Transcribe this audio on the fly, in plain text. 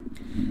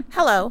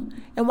Hello,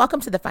 and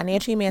welcome to the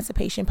Financial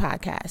Emancipation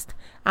Podcast.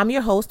 I'm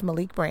your host,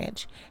 Malik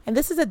Branch, and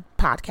this is a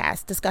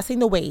podcast discussing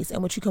the ways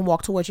in which you can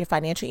walk towards your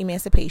financial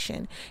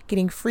emancipation,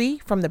 getting free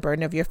from the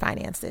burden of your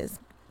finances.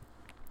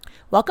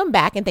 Welcome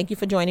back, and thank you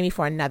for joining me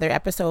for another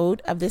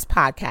episode of this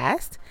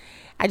podcast.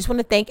 I just want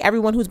to thank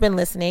everyone who's been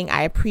listening.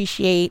 I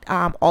appreciate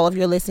all of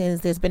your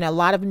listens. There's been a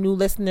lot of new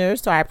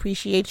listeners, so I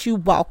appreciate you.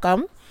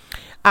 Welcome.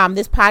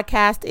 This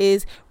podcast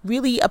is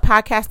really a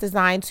podcast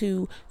designed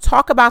to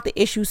talk about the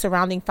issues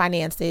surrounding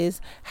finances,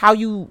 how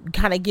you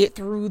kind of get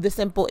through the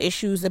simple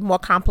issues, the more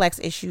complex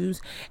issues,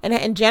 and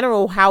in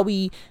general, how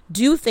we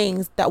do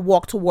things that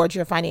walk towards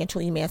your financial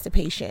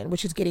emancipation,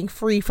 which is getting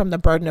free from the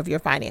burden of your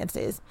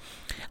finances.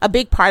 A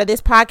big part of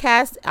this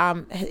podcast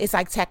is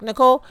like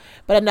technical,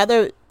 but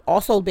another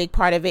also big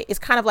part of it is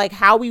kind of like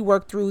how we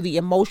work through the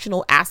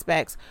emotional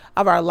aspects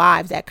of our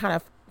lives that kind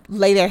of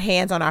lay their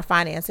hands on our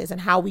finances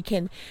and how we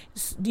can,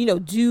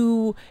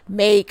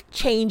 make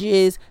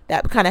changes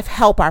that kind of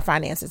help our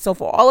finances. So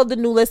for all of the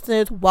new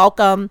listeners,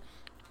 welcome.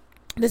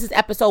 This is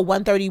episode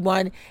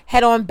 131.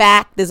 Head on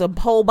back. There's a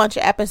whole bunch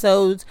of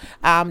episodes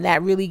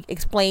that really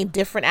explain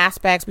different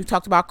aspects. We've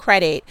talked about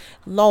credit,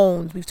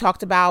 loans. We've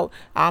talked about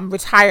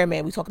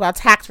retirement. We've talked about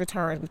tax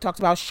returns. We've talked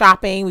about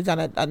shopping. We've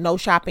done a no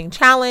shopping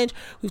challenge.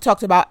 We've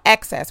talked about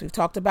excess. We've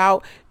talked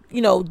about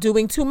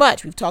doing too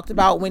much. We've talked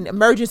about when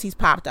emergencies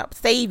popped up,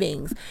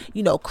 savings,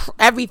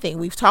 everything.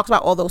 We've talked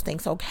about all those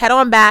things. So head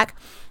on back,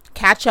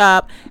 catch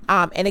up.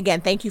 And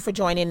again, thank you for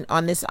joining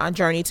on this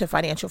journey to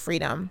financial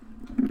freedom.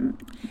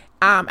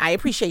 I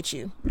appreciate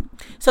you.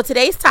 So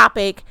today's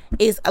topic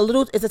is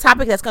a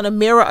topic that's going to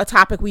mirror a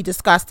topic we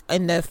discussed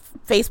in the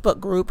Facebook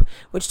group,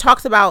 which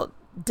talks about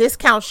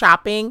discount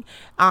shopping,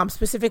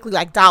 specifically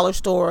like dollar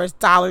stores,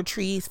 Dollar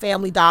Trees,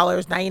 Family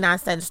Dollars,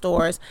 99-cent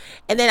stores.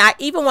 And then I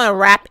even want to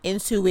wrap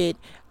into it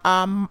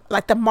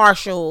like the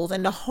Marshalls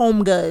and the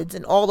Home Goods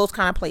and all those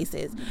kind of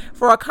places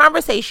for a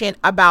conversation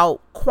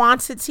about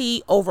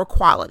quantity over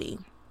quality.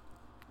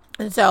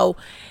 And so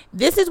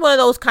this is one of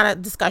those kind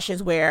of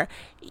discussions where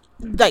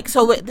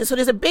so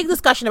there's a big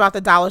discussion about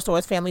the dollar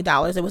stores, Family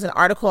Dollars. There was an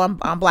article on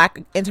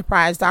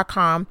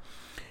blackenterprise.com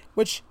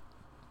which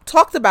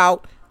talked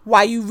about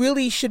why you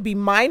really should be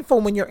mindful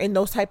when you're in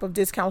those type of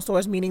discount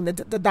stores, meaning the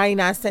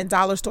 99-cent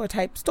dollar store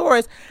type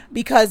stores,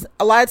 because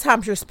a lot of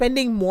times you're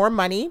spending more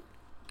money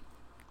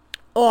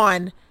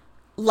on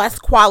less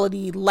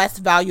quality, less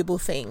valuable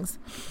things.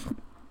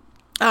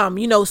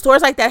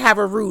 Stores like that have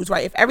a ruse,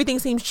 right? If everything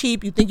seems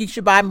cheap, you think you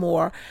should buy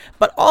more.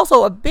 But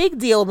also a big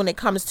deal when it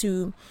comes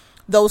to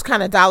those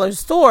kind of dollar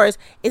stores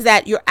is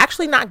that you're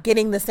actually not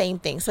getting the same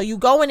thing. So you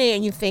go in there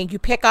and you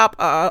pick up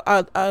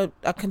a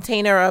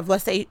container of,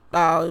 let's say,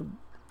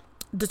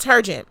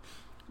 detergent,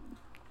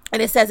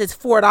 and it says it's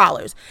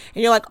 $4,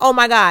 and you're like, oh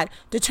my God,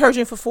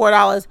 detergent for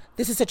 $4,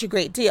 this is such a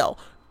great deal.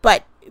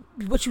 But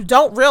what you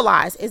don't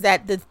realize is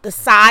that the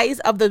size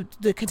of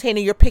the container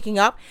you're picking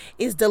up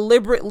is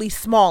deliberately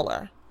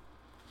smaller.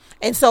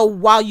 And so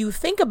while you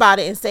think about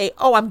it and say,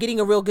 oh, I'm getting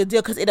a real good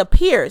deal, because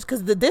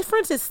the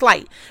difference is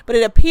slight, but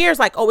it appears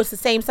like, oh, it's the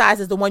same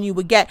size as the one you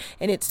would get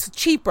and it's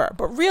cheaper,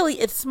 but really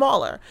it's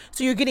smaller.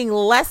 So you're getting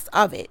less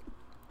of it.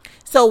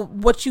 So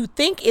what you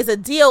think is a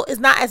deal is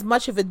not as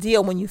much of a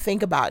deal when you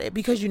think about it,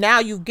 because you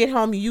get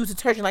home, you use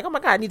detergent, like, oh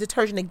my God, I need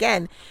detergent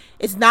again.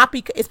 It's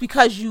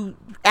because you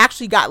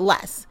actually got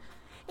less.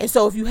 And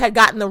so if you had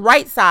gotten the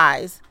right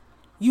size,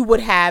 you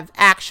would have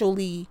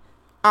actually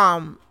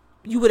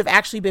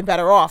been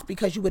better off,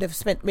 because you would have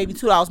spent maybe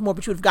 $2 more,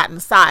 but you would have gotten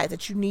the size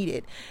that you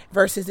needed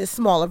versus this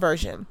smaller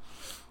version.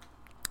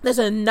 There's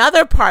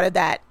another part of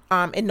that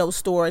in those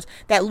stores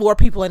that lure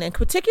people in. And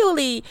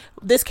particularly,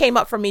 this came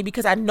up for me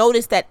because I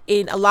noticed that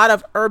in a lot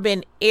of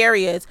urban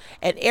areas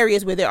and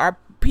areas where there are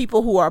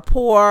people who are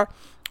poor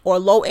or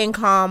low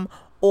income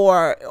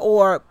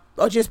or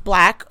just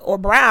black or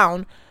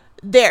brown,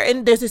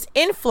 there's this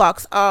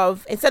influx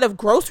of, instead of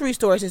grocery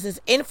stores, there's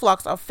this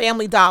influx of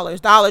Family Dollars,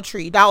 Dollar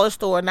Tree, Dollar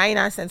Store,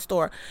 99-cent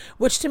store,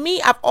 which to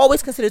me, I've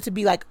always considered to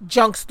be like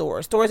junk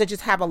stores that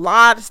just have a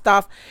lot of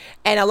stuff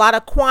and a lot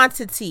of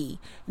quantity,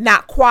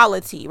 not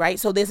quality, right?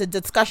 So there's a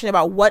discussion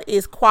about what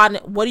is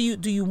quality.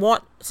 Do you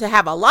want to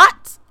have a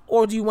lot,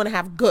 or do you want to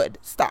have good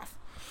stuff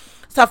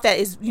that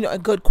is, a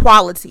good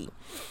quality?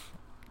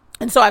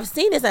 And so I've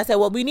seen this and I said,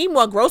 well, we need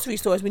more grocery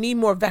stores. We need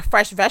more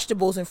fresh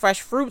vegetables and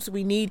fresh fruits.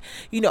 We need,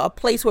 a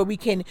place where we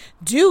can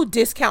do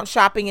discount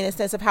shopping in a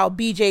sense of how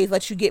BJ's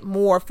lets you get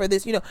more for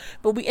this,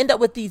 but we end up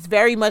with these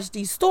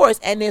stores.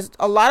 And there's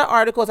a lot of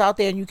articles out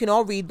there, and you can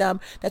all read them,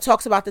 that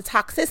talks about the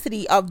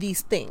toxicity of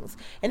these things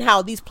and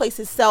how these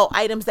places sell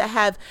items that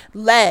have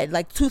lead,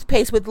 like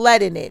toothpaste with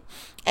lead in it.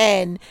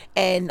 And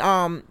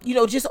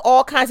just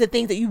all kinds of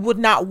things that you would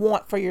not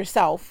want for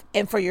yourself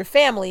and for your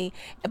family.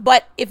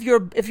 But if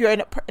you're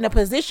in a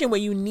position where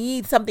you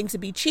need something to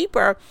be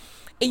cheaper,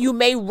 and you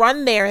may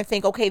run there and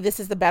think, okay, this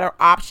is the better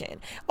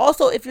option.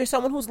 Also, if you're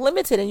someone who's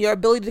limited in your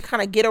ability to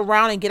kind of get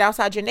around and get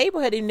outside your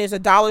neighborhood, and there's a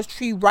Dollar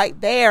Tree right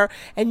there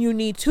and you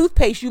need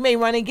toothpaste, you may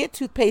run and get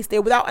toothpaste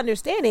there without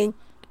understanding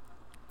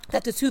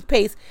that the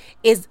toothpaste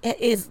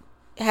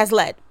has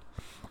lead.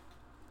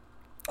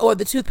 or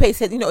the toothpaste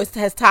has, it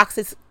has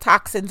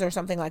toxins or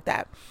something like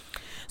that.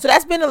 So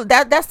that's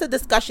the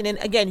discussion. And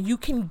again, you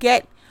can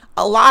get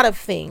a lot of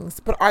things,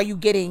 but are you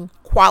getting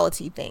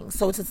quality things?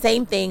 So it's the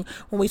same thing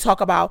when we talk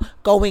about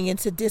going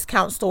into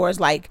discount stores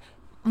like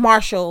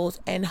Marshalls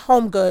and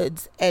Home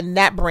Goods and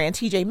that brand,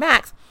 TJ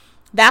Maxx.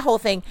 That whole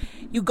thing,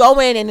 you go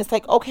in and it's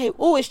like, okay,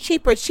 oh, it's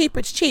cheap.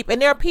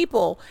 And there are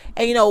people,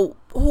 and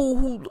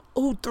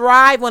who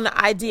thrive on the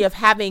idea of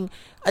having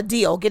a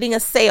deal, getting a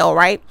sale,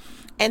 right?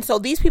 And so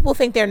these people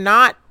think they're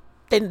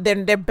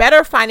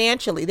better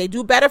financially. They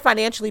do better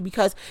financially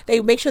because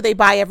they make sure they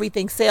buy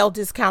everything sale,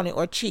 discounted,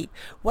 or cheap.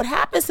 What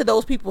happens to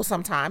those people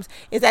sometimes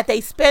is that they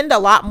spend a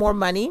lot more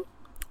money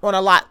on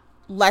a lot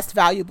less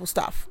valuable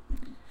stuff.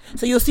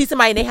 So you'll see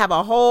somebody and they have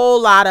a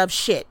whole lot of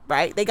shit,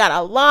 right? They got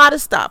a lot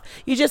of stuff.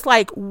 You're just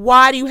like,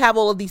 why do you have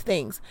all of these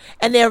things?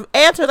 And their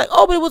answer is like,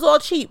 oh, but it was all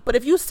cheap. But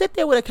if you sit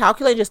there with a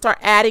calculator and just start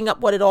adding up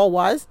what it all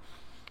was,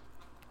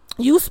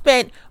 you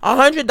spent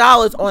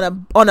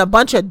 $100 on a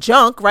bunch of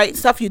junk, right?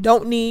 Stuff you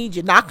don't need,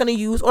 you're not going to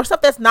use, or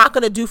stuff that's not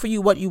going to do for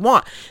you what you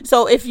want.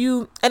 So if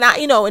you, and I,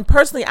 and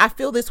personally, I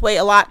feel this way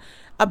a lot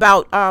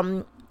about,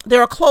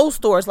 there are clothes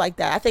stores like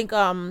that. I think,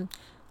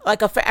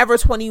 like a Forever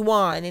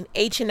 21 and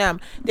H&M,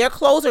 their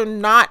clothes are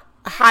not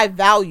high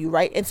value,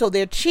 right? And so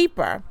they're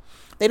cheaper.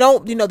 They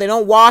don't, they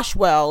don't wash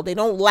well. They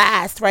don't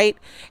last, right?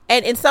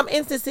 And in some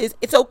instances,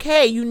 it's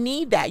okay. You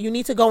need that. You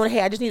need to go in,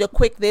 hey, I just need a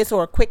quick this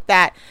or a quick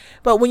that.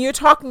 But when you're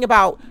talking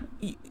about,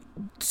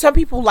 some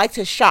people like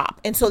to shop,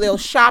 and so they'll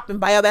shop and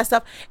buy all that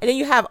stuff. And then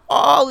you have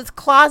all this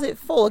closet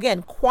full,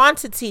 again,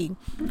 quantity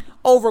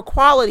over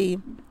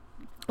quality.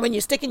 When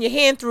you're sticking your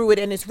hand through it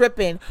and it's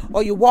ripping,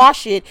 or you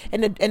wash it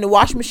and the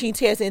washing machine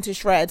tears it into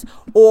shreds,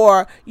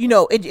 or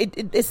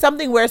it's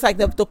something where it's like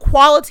the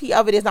quality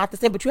of it is not the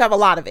same, but you have a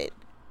lot of it.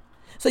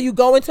 So you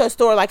go into a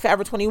store like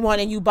Forever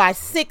 21 and you buy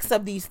 6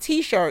 of these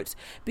t-shirts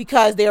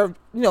because they're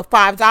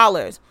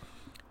 $5,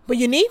 but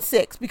you need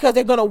 6 because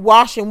they're going to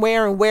wash and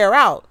wear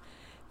out.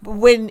 But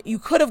when you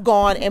could have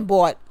gone and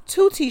bought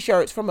 2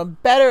 t-shirts from a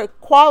better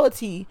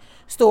quality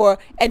store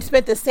and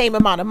spent the same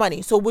amount of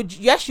money. So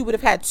you would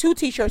have had 2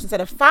 t-shirts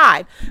instead of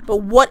 5, but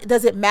what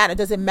does it matter?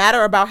 Does it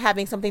matter about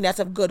having something that's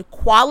of good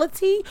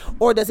quality,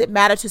 or does it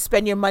matter to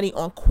spend your money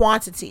on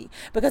quantity?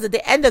 Because at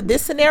the end of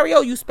this scenario,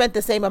 you spent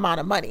the same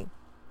amount of money.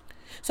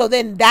 So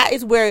then that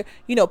is where,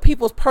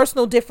 people's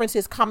personal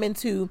differences come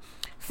into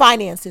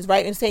finances,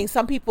 right? And saying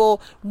some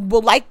people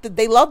will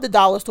they love the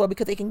dollar store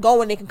because they can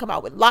go and they can come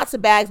out with lots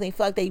of bags and they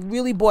feel like they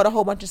really bought a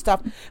whole bunch of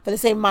stuff for the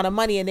same amount of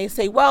money. And they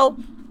say, well,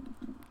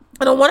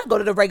 I don't want to go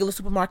to the regular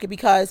supermarket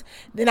because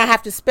then I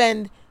have to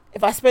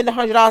if I spend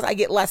 $100, I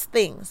get less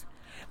things.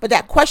 But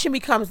that question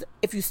becomes,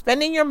 if you're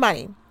spending your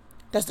money,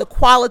 does the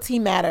quality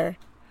matter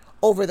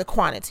over the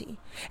quantity?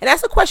 And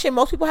that's a question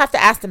most people have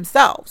to ask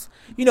themselves.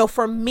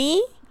 For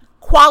me,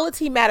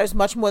 quality matters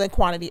much more than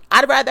quantity.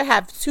 I'd rather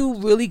have 2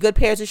 really good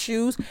pairs of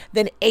shoes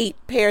than 8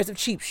 pairs of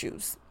cheap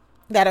shoes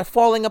that are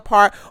falling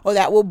apart, or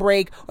that will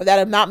break, or that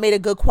have not made a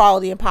good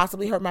quality and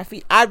possibly hurt my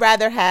feet. I'd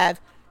rather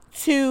have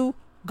 2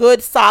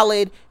 good,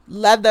 solid,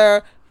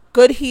 leather,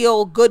 good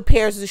heel, good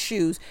pairs of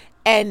shoes.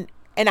 And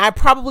I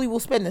probably will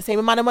spend the same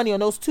amount of money on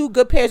those 2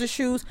 good pairs of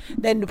shoes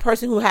than the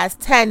person who has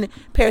 10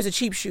 pairs of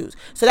cheap shoes.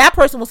 So that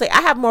person will say,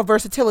 I have more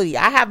versatility.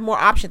 I have more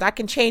options. I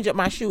can change up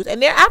my shoes.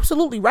 And they're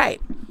absolutely right.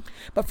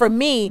 But for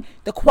me,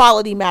 the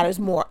quality matters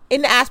more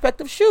in the aspect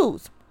of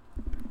shoes.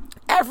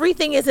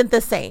 Everything isn't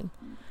the same.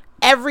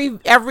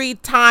 Every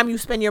time you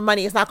spend your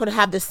money, it's not going to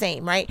have the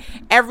same, right?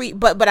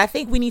 But I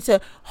think we need to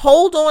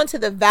hold on to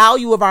the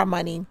value of our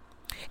money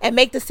and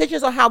make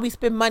decisions on how we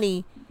spend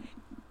money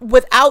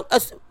without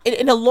us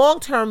in a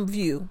long-term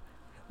view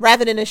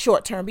rather than a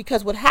short-term.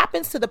 Because what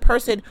happens to the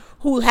person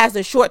who has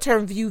a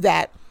short-term view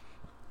that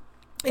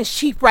is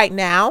cheap right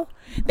now,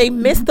 they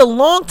miss the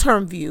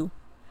long-term view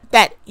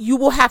that you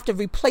will have to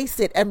replace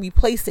it.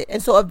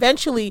 And so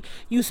eventually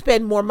you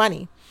spend more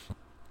money.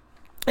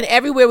 And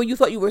everywhere where you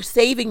thought you were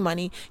saving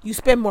money, you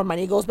spend more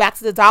money. It goes back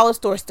to the dollar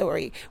store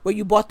story where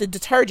you bought the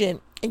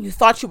detergent and you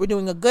thought you were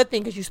doing a good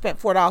thing because you spent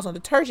 $4 on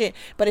detergent.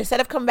 But instead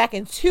of coming back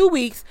in 2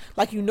 weeks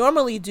like you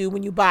normally do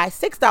when you buy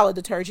 $6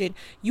 detergent,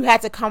 you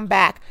had to come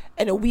back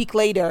and a week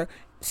later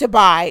to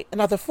buy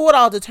another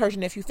 $4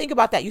 detergent. If you think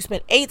about that, you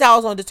spent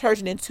 $8 on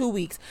detergent in 2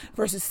 weeks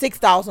versus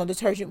 $6 on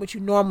detergent, which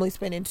you normally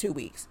spend in 2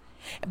 weeks.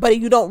 But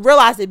you don't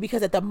realize it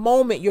because at the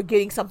moment you're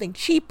getting something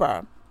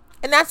cheaper.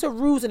 And that's a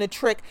ruse and a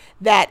trick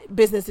that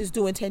businesses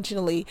do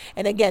intentionally.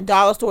 And again,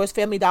 dollar stores,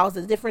 Family Dollars,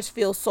 the difference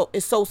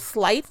is so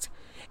slight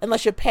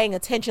unless you're paying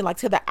attention like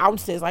to the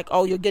ounces, like,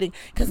 oh, you're getting,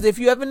 because if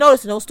you ever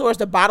notice in those stores,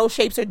 the bottle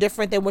shapes are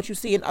different than what you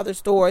see in other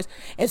stores.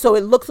 And so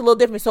it looks a little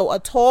different. So a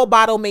tall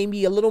bottle may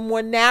be a little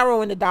more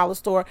narrow in the dollar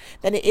store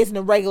than it is in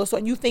a regular store.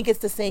 And you think it's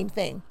the same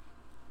thing.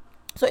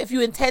 So if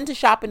you intend to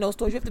shop in those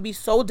stores, you have to be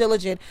so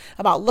diligent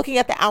about looking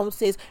at the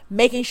ounces,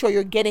 making sure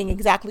you're getting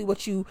exactly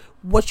what you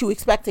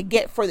expect to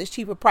get for this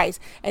cheaper price.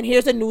 And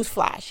here's a news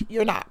flash.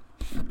 You're not.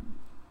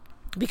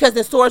 Because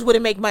the stores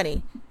wouldn't make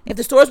money. If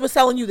the stores were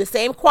selling you the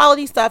same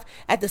quality stuff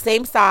at the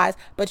same size,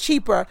 but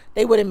cheaper,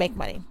 they wouldn't make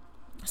money.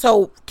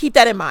 So keep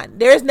that in mind.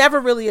 There is never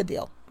really a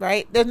deal,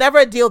 right? There's never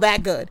a deal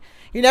that good.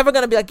 You're never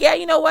going to be like, yeah,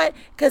 you know what?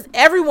 Because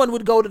everyone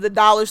would go to the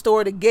dollar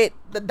store to get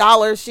the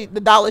dollar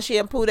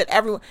shampoo that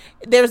everyone.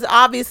 There's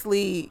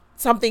obviously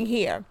something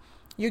here.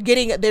 You're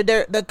getting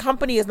the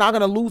company is not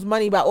going to lose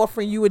money by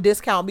offering you a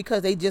discount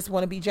because they just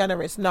want to be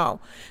generous.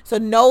 No. So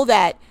know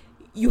that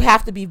you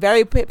have to be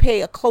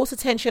pay a close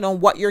attention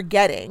on what you're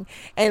getting.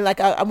 And like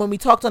when we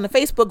talked on the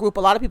Facebook group, a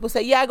lot of people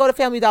say, yeah, I go to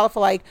Family Dollar for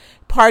like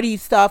party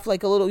stuff,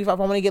 like if I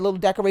want to get little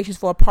decorations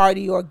for a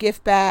party or a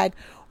gift bag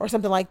or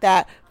something like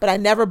that. But I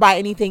never buy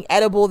anything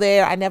edible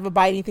there. I never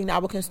buy anything that I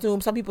will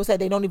consume. Some people said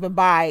they don't even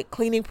buy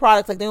cleaning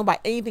products. Like they don't buy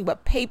anything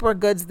but paper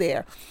goods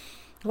there.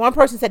 One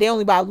person said they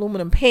only buy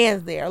aluminum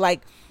pans there. Like,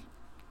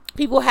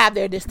 people have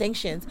their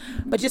distinctions,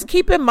 but just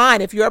keep in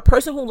mind, if you're a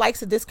person who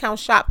likes a discount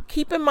shop,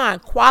 keep in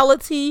mind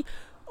quality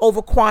over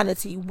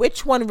quantity.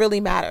 Which one really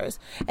matters?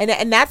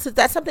 And that's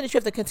something that you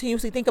have to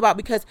continuously think about,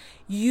 because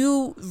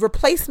having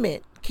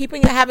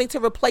to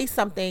replace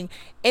something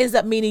ends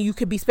up meaning you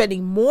could be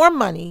spending more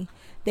money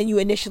than you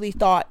initially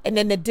thought, and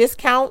then the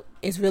discount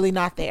is really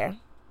not there.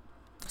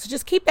 So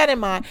just keep that in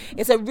mind.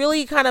 It's a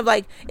really kind of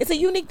like, it's a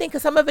unique thing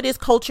because some of it is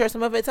culture.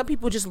 Some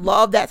people just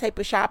love that type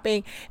of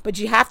shopping. But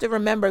you have to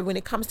remember when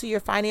it comes to your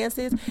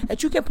finances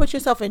that you can put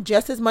yourself in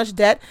just as much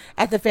debt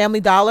at the Family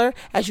Dollar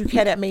as you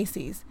can at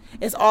Macy's.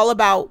 It's all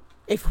about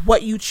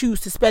what you choose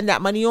to spend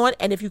that money on.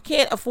 And if you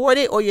can't afford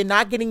it or you're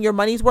not getting your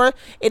money's worth,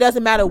 it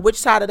doesn't matter which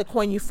side of the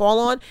coin you fall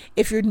on.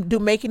 If you're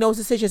making those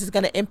decisions, it's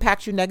going to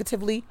impact you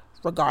negatively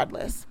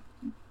regardless.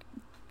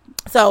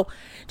 So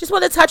just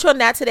want to touch on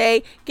that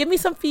today. Give me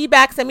some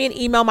feedback. Send me an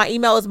email. My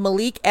email is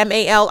Maliek,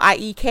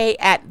 Maliek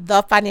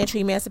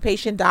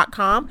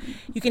 @thefinancialemancipation.com.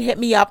 You can hit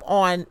me up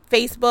on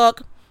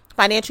Facebook,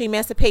 Financial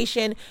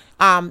Emancipation,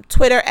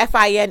 Twitter,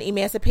 FIN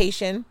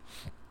Emancipation.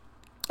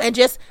 And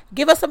just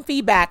give us some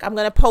feedback. I'm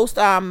going to post,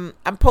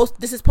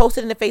 this is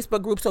posted in the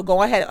Facebook group. So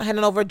go ahead, head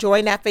on over,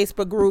 join that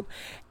Facebook group,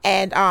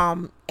 and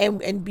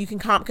you can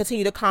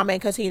continue to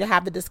comment, continue to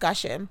have the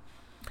discussion.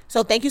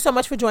 So thank you so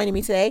much for joining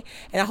me today,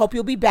 and I hope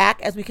you'll be back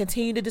as we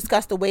continue to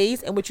discuss the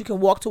ways in which you can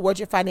walk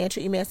towards your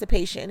financial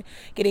emancipation,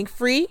 getting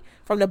free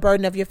from the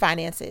burden of your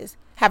finances.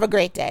 Have a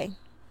great day.